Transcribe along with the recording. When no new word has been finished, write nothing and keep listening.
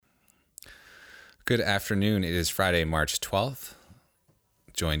Good afternoon. It is Friday, March 12th.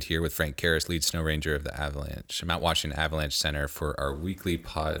 Joined here with Frank Karras, lead snow ranger of the Avalanche, Mount Washington Avalanche Center, for our weekly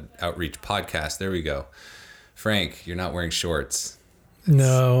outreach podcast. There we go. Frank, you're not wearing shorts.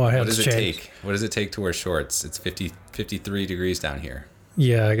 No, I had to change. What does it take? What does it take to wear shorts? It's 53 degrees down here.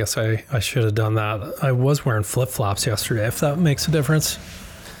 Yeah, I guess I should have done that. I was wearing flip-flops yesterday, if that makes a difference.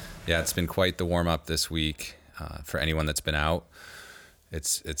 Yeah, it's been quite the warm-up this week for anyone that's been out.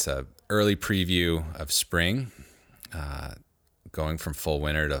 It's a early preview of spring, going from full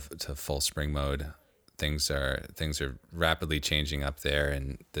winter to full spring mode. Things are rapidly changing up there,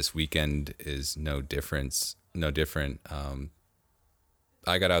 and this weekend is no different.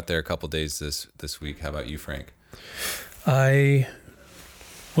 I got out there a couple days this week. How about you, Frank? I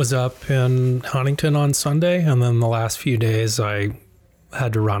was up in Huntington on Sunday, and then the last few days I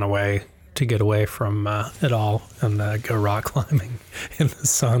had to run away to get away from it all and go rock climbing in the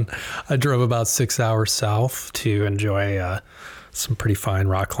sun. I drove about 6 hours south to enjoy some pretty fine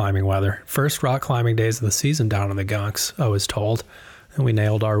rock climbing weather. First rock climbing days of the season down in the Gunks, I was told, and we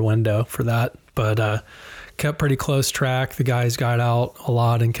nailed our window for that. But kept pretty close track. The guys got out a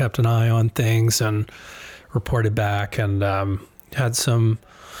lot and kept an eye on things and reported back, and had some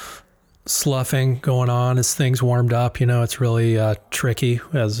sloughing going on as things warmed up. You know, it's really tricky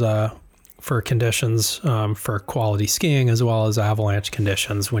as for conditions for quality skiing as well as avalanche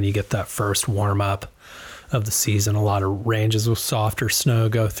conditions when you get that first warm up of the season. A lot of ranges with softer snow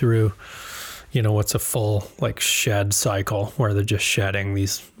go through, what's a full like shed cycle where they're just shedding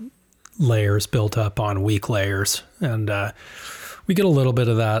these layers built up on weak layers. And we get a little bit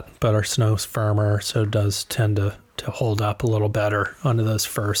of that, but our snow's firmer, so it does tend to hold up a little better under those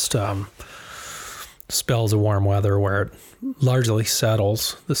first spells of warm weather where it largely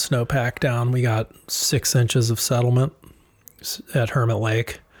settles the snowpack down. We got 6 inches of settlement at Hermit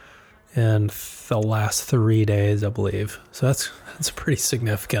Lake in the last 3 days, I believe. So that's pretty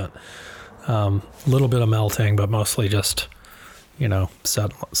significant. A little bit of melting, but mostly just,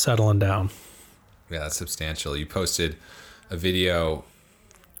 settling down. Yeah, that's substantial. You posted a video,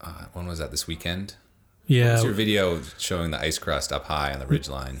 when was that, this weekend? Yeah. What was your video showing the ice crust up high on the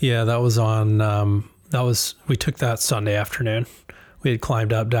ridgeline? Yeah, that was on, we took that Sunday afternoon. We had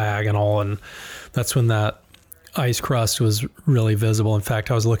climbed up Diagonal, and that's when that ice crust was really visible. In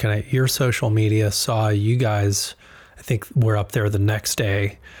fact, I was looking at your social media, saw you guys, I think we're up there the next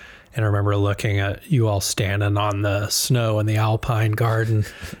day, and I remember looking at you all standing on the snow in the Alpine Garden,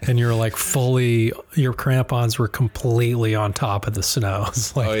 and you're like your crampons were completely on top of the snow.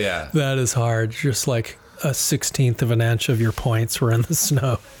 It's like, oh yeah, that is hard. Just like a 1/16 of an inch of your points were in the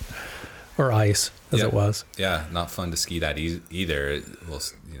snow or ice, as it was. Yeah, not fun to ski that either. It will,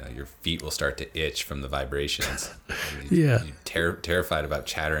 your feet will start to itch from the vibrations. You're terrified about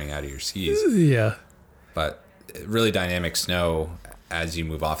chattering out of your skis. Yeah. But really dynamic snow as you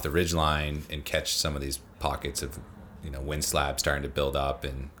move off the ridgeline and catch some of these pockets of, wind slabs starting to build up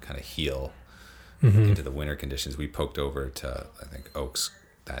and kind of heal into the winter conditions. We poked over to, I think, Oaks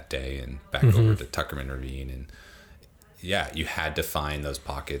that day and back over to Tuckerman Ravine. And yeah, you had to find those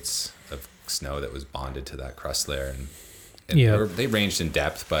pockets of snow that was bonded to that crust layer. And they ranged in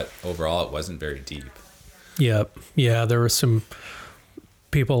depth, but overall it wasn't very deep. Yep. Yeah, there were some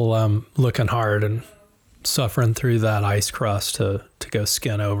people looking hard and suffering through that ice crust to go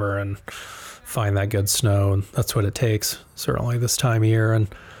skin over and find that good snow, and that's what it takes certainly this time of year. And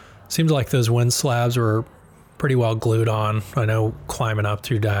it seems like those wind slabs were pretty well glued on. I know climbing up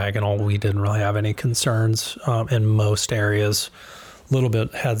through Diagonal, we didn't really have any concerns in most areas. A little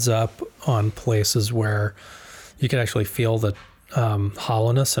bit heads up on places where you could actually feel the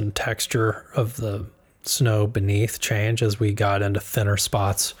hollowness and texture of the snow beneath change as we got into thinner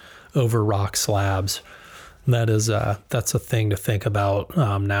spots over rock slabs. That's a thing to think about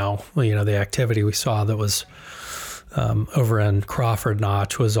now. The activity we saw that was over in Crawford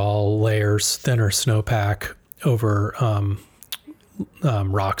Notch was all layers, thinner snowpack over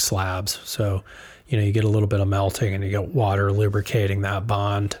rock slabs. So, you get a little bit of melting and you get water lubricating that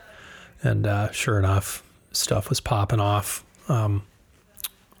bond. And sure enough, stuff was popping off on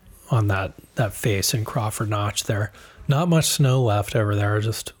that face in Crawford Notch there. Not much snow left over there.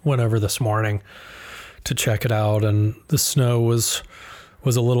 Just went over this morning to check it out, and the snow was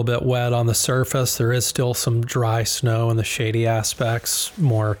a little bit wet on the surface. There is still some dry snow in the shady aspects,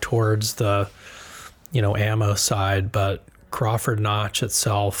 more towards the, ammo side, but Crawford Notch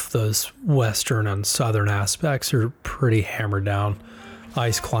itself, those western and southern aspects are pretty hammered down.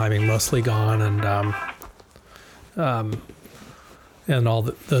 Ice climbing mostly gone, and and all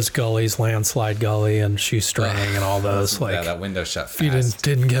those gullies, Landslide Gully and Shoestring and all those. Yeah, that window shut fast. If you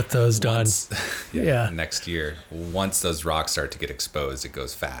didn't get those done. Yeah. Next year, once those rocks start to get exposed, it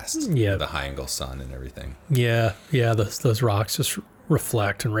goes fast. Yeah. The high angle sun and everything. Yeah. Those rocks just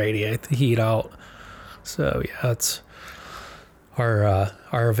reflect and radiate the heat out. So yeah, it's our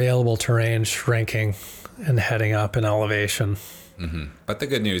available terrain shrinking and heading up in elevation. Mm-hmm. But the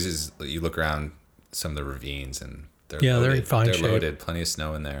good news is you look around some of the ravines and they're in fine shape. They're loaded. Plenty of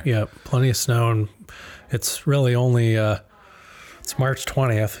snow in there. Yeah, plenty of snow, and it's really only it's March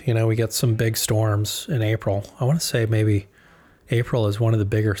 20th. You know, we get some big storms in April. I want to say maybe April is one of the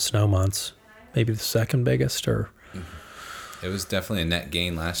bigger snow months, maybe the second biggest. Or it was definitely a net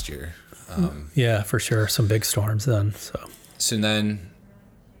gain last year. Yeah, for sure, some big storms then. So then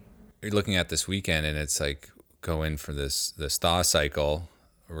you're looking at this weekend, and it's like go in for this thaw cycle.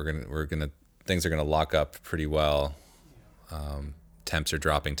 We're gonna things are gonna lock up pretty well. Temps are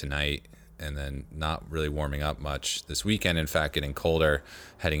dropping tonight, and then not really warming up much this weekend. In fact, getting colder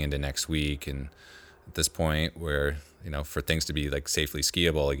heading into next week. And at this point, where for things to be like safely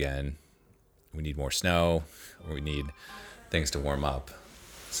skiable again, we need more snow. Or we need things to warm up.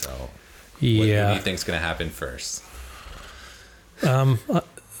 So, what do you think's going to happen first?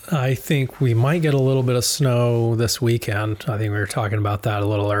 I think we might get a little bit of snow this weekend. I think we were talking about that a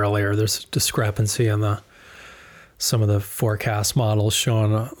little earlier. There's a discrepancy in some of the forecast models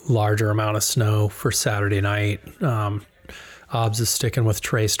showing a larger amount of snow for Saturday night. OBS is sticking with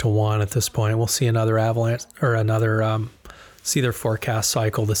trace to 1 at this point. We'll see another avalanche or see their forecast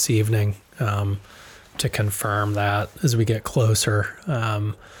cycle this evening to confirm that as we get closer.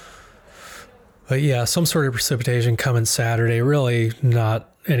 But yeah, some sort of precipitation coming Saturday. Really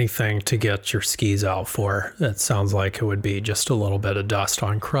not anything to get your skis out for. It sounds like it would be just a little bit of dust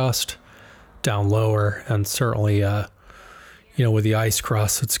on crust down lower, and certainly, with the ice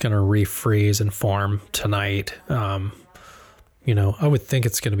crust, it's going to refreeze and form tonight. I would think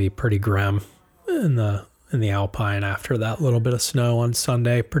it's going to be pretty grim in the Alpine after that little bit of snow on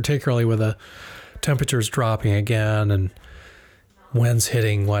Sunday, particularly with the temperatures dropping again and winds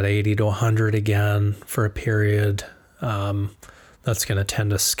hitting 80 to 100 again for a period. That's going to tend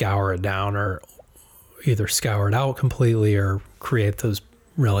to scour it down, or either scour it out completely or create those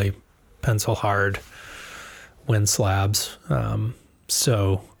really pencil hard wind slabs. Yep,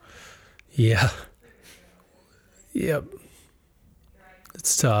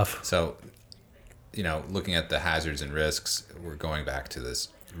 it's tough. So, looking at the hazards and risks, we're going back to this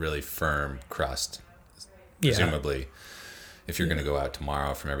really firm crust, presumably, if you're going to go out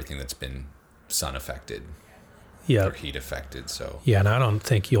tomorrow, from everything that's been sun affected or heat affected. So and I don't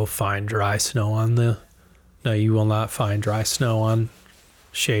think you'll find dry snow you will not find dry snow on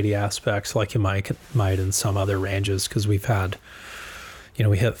shady aspects like you might in some other ranges, because we've had,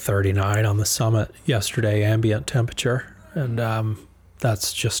 we hit 39 on the summit yesterday, ambient temperature, and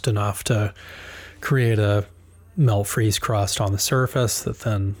that's just enough to create a melt freeze crust on the surface that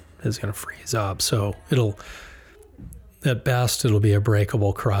then is going to freeze up. So at best it'll be a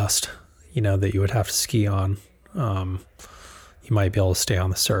breakable crust, that you would have to ski on. You might be able to stay on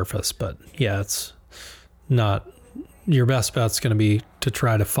the surface, but it's not. Your best bet's going to be to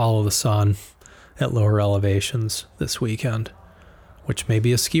try to follow the sun at lower elevations this weekend, which may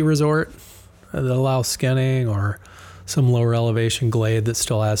be a ski resort that allows skinning, or some lower elevation glade that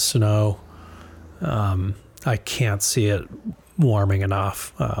still has snow. I can't see it warming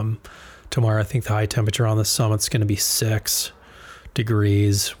enough. Tomorrow, I think the high temperature on the summit's going to be 6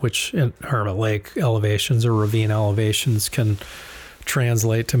 degrees, which in Hermit Lake elevations or ravine elevations can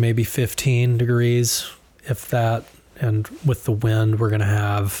translate to maybe 15 degrees, if that. And with the wind we're going to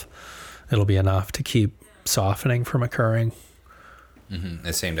have, it'll be enough to keep softening from occurring. Mm-hmm.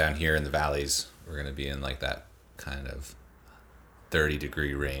 The same down here in the valleys. We're going to be in like that kind of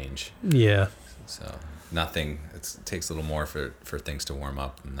 30-degree range. Yeah. So nothing. It takes a little more for things to warm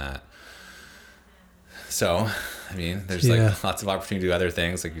up than that. So, I mean, there's lots of opportunity to do other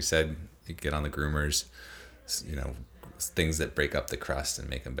things. Like you said, you get on the groomers, things that break up the crust and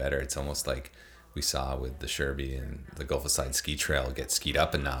make them better. It's almost like we saw with the Sherby and the Gulf of Side ski trail get skied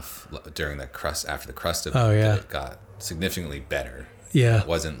up enough during the crust, after the crust event, that it got significantly better. Yeah. It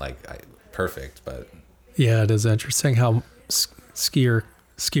wasn't perfect, but. Yeah, it is interesting how skier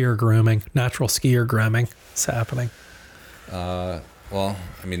grooming, natural skier grooming is happening. Well,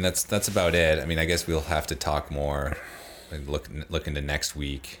 I mean, that's about it. I mean, I guess we'll have to talk more and look into next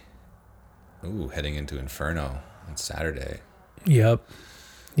week. Ooh, heading into Inferno on Saturday. Yep,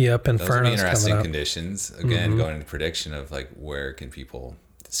 Inferno's those will be interesting coming up. Conditions. Again, going into prediction of where can people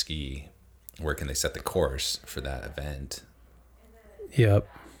ski, where can they set the course for that event. Yep.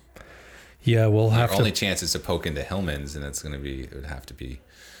 Yeah, we'll have to. Our only chance is to poke into Hillman's, and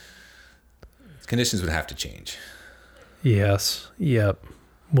conditions would have to change. Yes. Yep.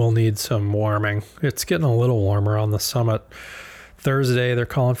 We'll need some warming. It's getting a little warmer on the summit. Thursday, they're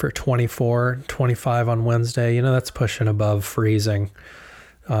calling for 24, 25 on Wednesday. That's pushing above freezing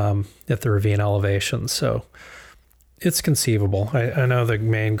at the ravine elevation. So it's conceivable. I know the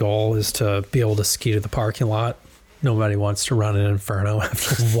main goal is to be able to ski to the parking lot. Nobody wants to run an inferno, have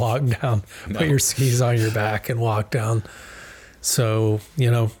to walk down, put your skis on your back and walk down. So,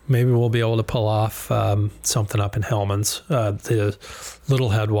 maybe we'll be able to pull off something up in Hillman's. The little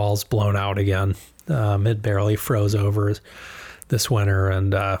head wall's blown out again. It barely froze over this winter,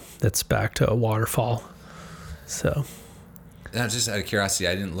 and it's back to a waterfall. So, now, just out of curiosity,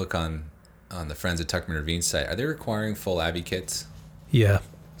 I didn't look on the Friends of Tuckerman Ravine site. Are they requiring full Abbey kits? Yeah.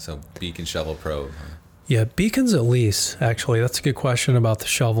 So beacon, shovel, probe. Huh? Yeah, beacons at least. Actually, that's a good question about the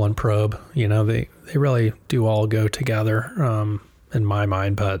shovel and probe. They really do all go together in my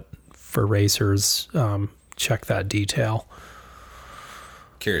mind. But for racers, check that detail.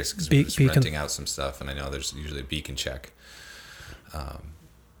 Curious because we're just renting out some stuff, and I know there's usually a beacon check.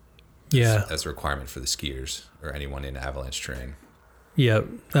 As a requirement for the skiers or anyone in avalanche terrain. Yeah,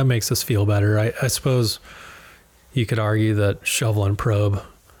 that makes us feel better. I suppose you could argue that shovel and probe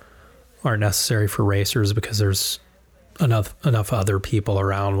aren't necessary for racers because there's enough other people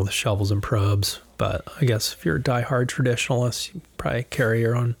around with shovels and probes. But I guess if you're a diehard traditionalist, you probably carry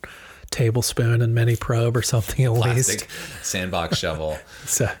your own tablespoon and mini probe or something at Plastic least. Sandbox shovel.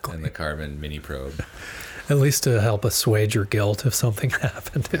 Exactly. And the carbon mini probe. At least to help assuage your guilt if something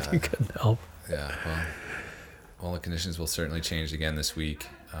happened that you couldn't help. Yeah, well, the conditions will certainly change again this week.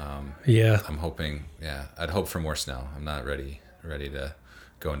 I'm hoping, I'd hope for more snow. I'm not ready to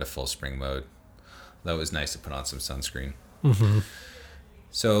go into full spring mode. That was nice to put on some sunscreen. Mm-hmm.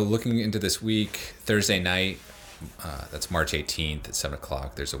 So looking into this week, Thursday night, that's March 18th at 7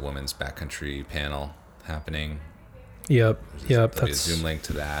 o'clock, there's a women's backcountry panel happening. Yep. There'll be a Zoom link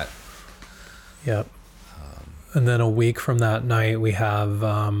to that. Yep. And then a week from that night, we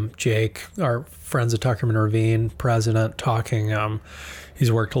have Jake, our Friends of Tuckerman Ravine president, talking.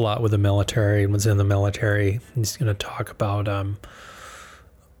 He's worked a lot with the military and was in the military. He's going to talk about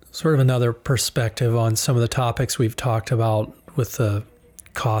sort of another perspective on some of the topics we've talked about with the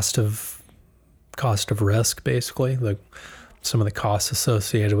cost of risk, basically, some of the costs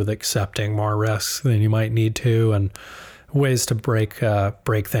associated with accepting more risks than you might need to, and ways to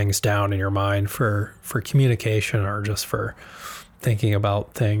break things down in your mind for communication or just for thinking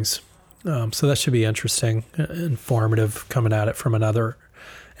about things. So that should be interesting, informative, coming at it from another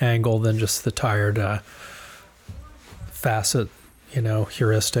angle than just the tired facet,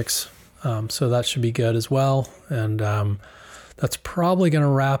 heuristics. So that should be good as well. And that's probably going to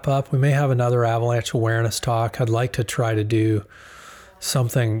wrap up. We may have another avalanche awareness talk. I'd like to try to do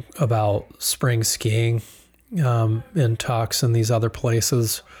something about spring skiing in talks in these other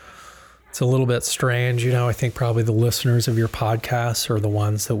places. It's a little bit strange. I think probably the listeners of your podcasts are the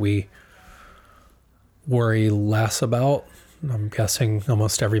ones that we worry less about. I'm guessing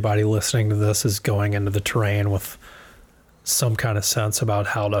almost everybody listening to this is going into the terrain with some kind of sense about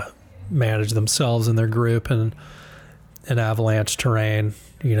how to manage themselves and their group and in avalanche terrain.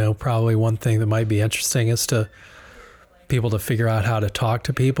 Probably one thing that might be interesting is to people to figure out how to talk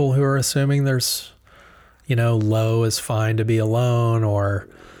to people who are assuming there's low is fine to be alone, or,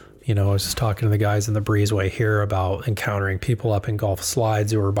 I was just talking to the guys in the breezeway here about encountering people up in Gulf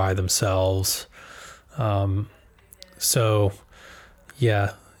Slides who are by themselves.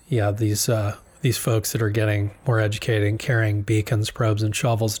 These folks that are getting more educated and carrying beacons, probes, and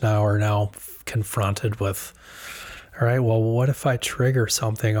shovels now are now confronted with, all right, well, what if I trigger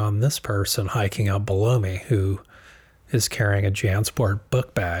something on this person hiking up below me who is carrying a JanSport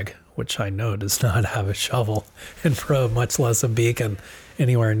book bag, which I know does not have a shovel and probe, much less a beacon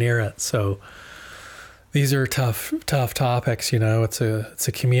anywhere near it. So these are tough topics. It's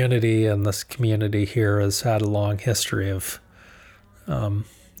a community, and this community here has had a long history of,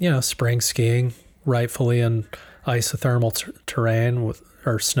 spring skiing, rightfully in isothermal terrain with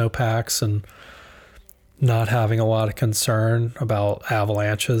our snowpacks, and not having a lot of concern about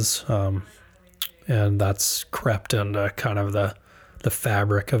avalanches. And that's crept into kind of the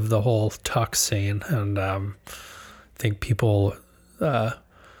fabric of the whole tuck scene. And I think people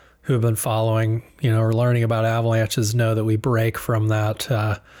who have been following, or learning about avalanches know that we break from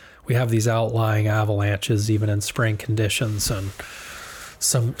that. We have these outlying avalanches even in spring conditions, and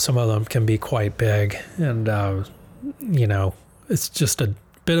some of them can be quite big. And, it's just a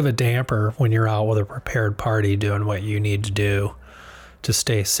bit of a damper when you're out with a prepared party doing what you need to do. to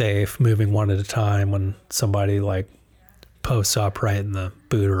stay safe, moving one at a time when somebody like posts up right in the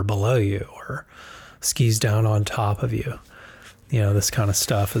boot or below you or skis down on top of you. You know, this kind of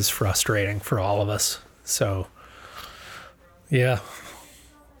stuff is frustrating for all of us. So, yeah,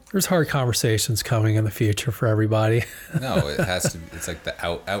 there's hard conversations coming in the future for everybody. No, it has to. It's like the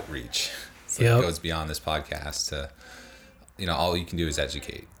outreach. So it goes beyond this podcast to, you know, all you can do is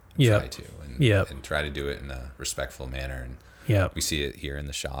educate. Try to, and try to do it in a respectful manner. And we see it here in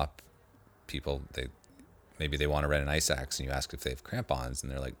the shop. People, maybe they want to rent an ice axe, and you ask if they have crampons,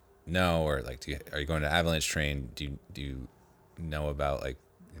 and they're like, no, or like, are you going to avalanche train? Do you know about, like,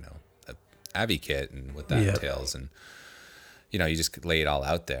 you know, a Avi kit and what that entails? And, you know, you just lay it all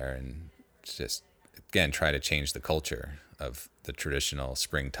out there and just, again, try to change the culture of the traditional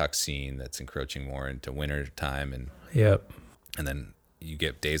spring tuck scene that's encroaching more into winter time. And and then you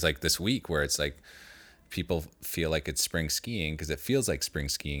get days like this week where it's like people feel like it's spring skiing because it feels like spring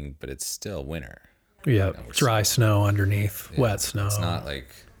skiing, but it's still winter. You know, dry snow underneath, wet snow. It's not like,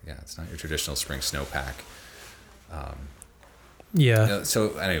 it's not your traditional spring snowpack. You know,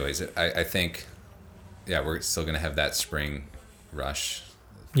 so anyways, I think, we're still going to have that spring rush,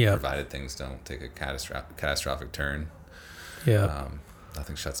 provided things don't take a catastrophic turn.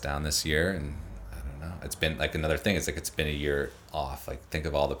 Nothing shuts down this year, and I don't know. It's been like another thing. It's like it's been a year off. Like, think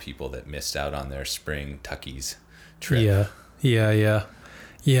of all the people that missed out on their spring Tuckies trip.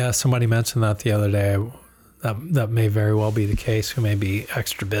 Yeah. Somebody mentioned that the other day. That may very well be the case. Who may be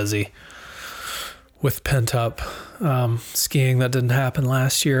extra busy with pent up skiing that didn't happen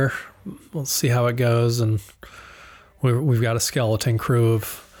last year. We'll see how it goes, and we've got a skeleton crew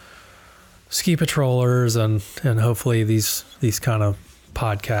of ski patrollers, and hopefully these kind of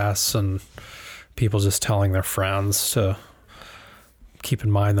podcasts and people just telling their friends to keep in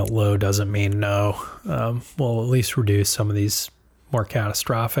mind that low doesn't mean no. We'll at least reduce some of these more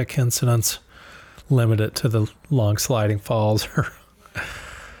catastrophic incidents, limit it to the long sliding falls or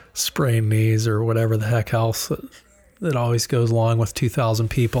sprained knees or whatever the heck else that always goes along with 2,000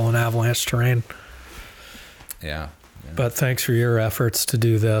 people in avalanche terrain. Yeah. But thanks for your efforts to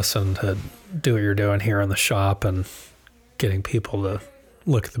do this and to do what you're doing here in the shop and getting people to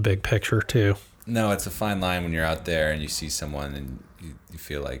look at the big picture too. No, it's a fine line when you're out there and you see someone and you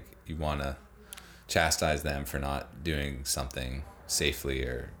feel like you want to chastise them for not doing something safely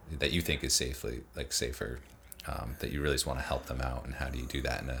or that you think is safer, that you really just want to help them out. And how do you do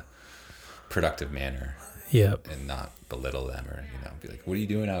that in a productive manner? And not belittle them or, you know, be like, what are you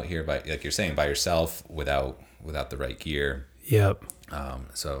doing out here by, like you're saying, by yourself without the right gear?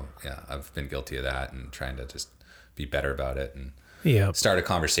 So I've been guilty of that and trying to just be better about it and start a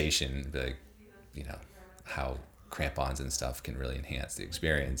conversation, be like, you know, how crampons and stuff can really enhance the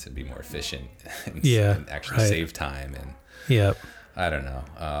experience and be more efficient and actually save time. And I don't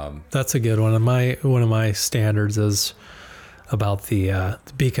know. That's a good one. One of my standards is about the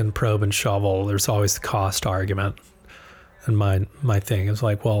beacon, probe, and shovel. There's always the cost argument. And my thing is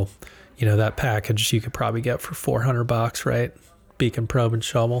like, well, you know, that package you could probably get for $400, right? Beacon, probe, and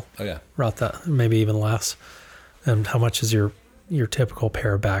shovel. Oh yeah. About that, maybe even less. And how much is your typical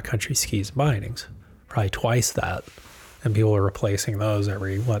pair of backcountry skis and bindings? Probably twice that. And people are replacing those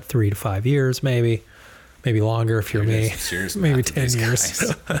every 3 to 5 years, maybe longer if you're me. Maybe 10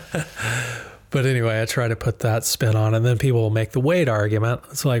 years. But anyway, I try to put that spin on it, and then people will make the weight argument.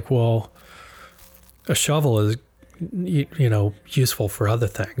 It's like, well, a shovel is, you know, useful for other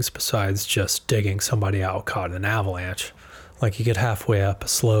things besides just digging somebody out caught in an avalanche. Like, you get halfway up a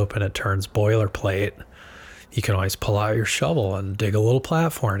slope and it turns boilerplate. You can always pull out your shovel and dig a little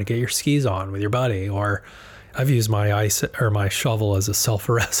platform to get your skis on with your buddy. Or I've used my my shovel as a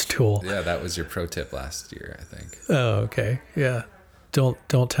self-arrest tool. Yeah, that was your pro tip last year, I think. Oh, okay. Yeah.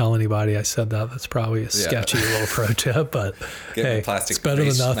 Don't tell anybody I said that. That's probably a sketchy little pro tip, but it's better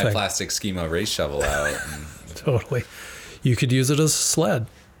than nothing. My plastic Skimo race shovel out. Totally. You could use it as a sled.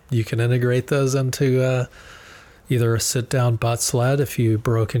 You can integrate those into either a sit-down butt sled if you've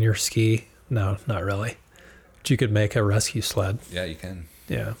broken your ski. No, not really. But you could make a rescue sled. Yeah, you can.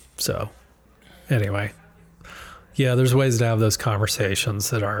 Yeah. So anyway, there's ways to have those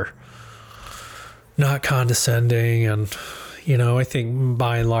conversations that are not condescending. And, you know, I think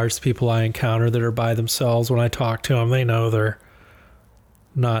by and large, the people I encounter that are by themselves, when I talk to them, they know they're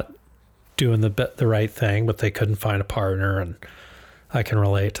not doing the right thing, but they couldn't find a partner. And I can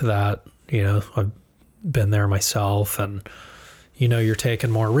relate to that. You know, I've been there myself, and, you know, you're taking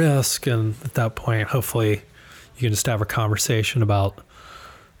more risk. And at that point, hopefully you can just have a conversation about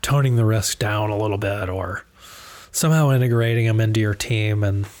toning the risk down a little bit, or somehow integrating them into your team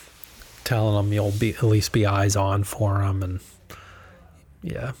and telling them you'll at least be eyes on for them. And,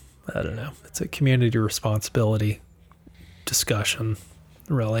 yeah, I don't know. It's a community responsibility discussion,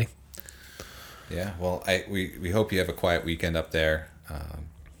 really. Yeah, well, we hope you have a quiet weekend up there.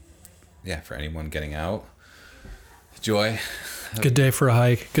 Yeah, for anyone getting out, Joy. Good day for a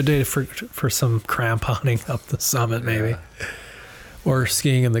hike. Good day for some cramponing up the summit, maybe, or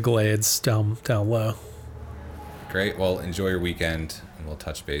skiing in the glades down low. Great. Well, enjoy your weekend, and we'll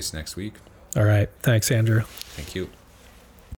touch base next week. All right. Thanks, Andrew. Thank you.